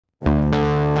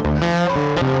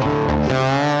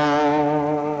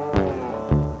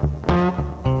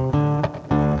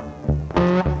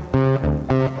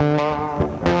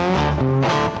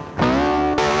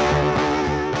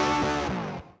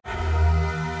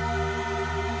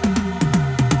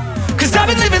Cause I've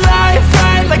been living life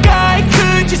right like I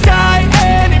could just die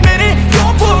any minute.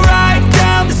 Going for a ride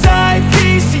down the side,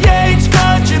 PCH,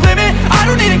 country limit. I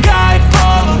don't need a guide,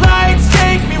 follow lights,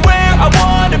 take me where I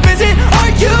wanna visit. Are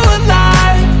you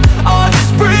alive? Or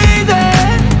just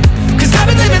breathing? Cause I've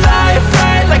been living life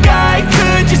right like I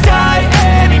could just die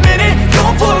any minute.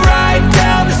 Going for a ride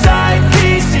down the side,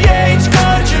 PCH,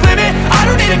 country limit. I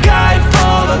don't need a guide,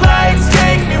 follow lights,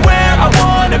 take me where I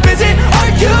wanna visit.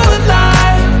 Are you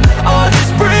alive? Or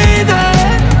just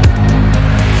breathing?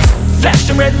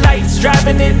 Flashing red lights,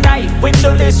 driving at night,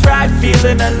 windowless ride,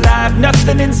 feeling alive.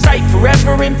 Nothing in sight,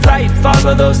 forever in flight.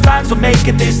 Follow those lines, we'll make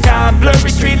it this time.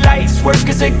 Blurry street lights, work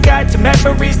as a guide to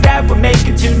memories that we're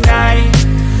making tonight.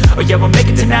 Oh yeah, we'll make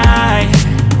it tonight.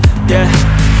 Yeah.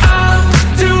 I'll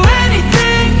do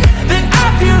anything that I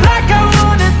feel like I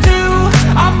wanna do.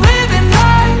 I'm living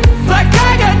life like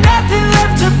I got nothing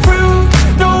left to prove.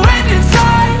 No end in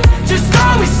sight, just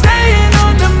always staying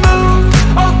on the move.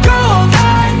 I'll go all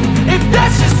night if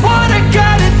that's just what I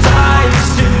gotta do.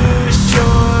 Life's too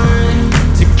short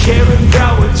to care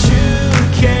about what you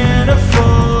can't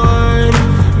afford.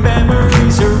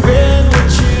 Memories are in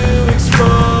what you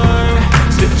explore,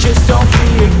 so just don't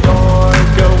be ignored.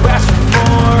 Go ask for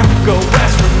more, go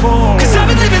ask for more. Cause I've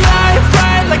been living life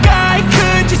right like I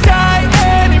could just die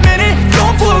any minute.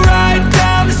 Going for a ride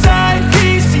down the side,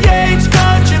 PCH,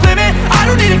 country limit. I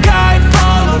don't need a guide,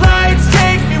 follow lights,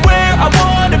 take me where I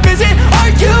wanna visit.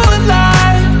 Are you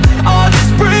alive? Or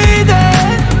just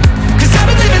breathing? Cause I've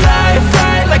been living life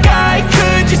right like I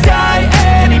could just die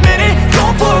any minute.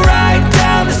 Going for a ride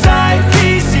down the side,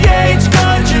 PCH,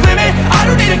 country limit. I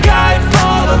don't need a guide,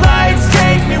 follow lights,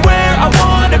 take me where I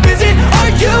wanna visit.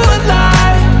 Are you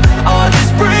alive? Or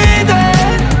just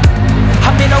breathing?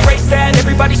 I'm in a race that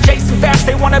everybody's chasing fast.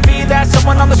 They wanna be that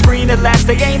someone on the screen at last.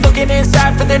 They ain't looking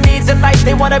inside for their needs in life.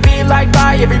 They wanna be liked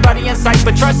by everybody in sight.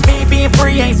 But trust me, being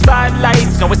free ain't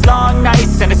spotlights. No, it's long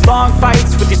nights and it's long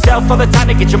fights with yourself all the time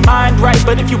to get your mind right.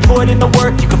 But if you put in the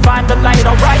work, you can find the light,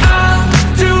 alright.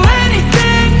 I'll do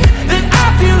anything that I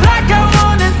feel like I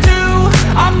wanna do.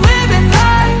 I'm living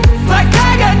life like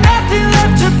I got nothing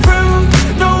left to prove.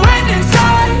 No end in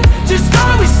sight, just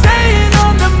always staying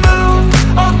on the move.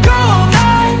 I'll go all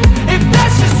night if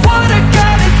that's just what I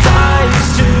gotta do.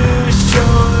 Life's too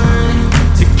short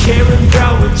to care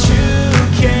about what you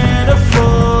can't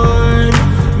afford.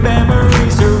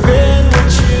 Memories are in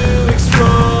what you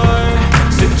explore,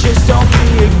 so just don't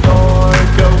be ignored.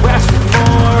 Go ask for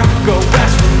more, go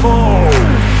ask for more.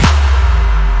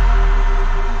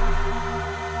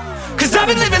 Cause I've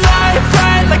been living life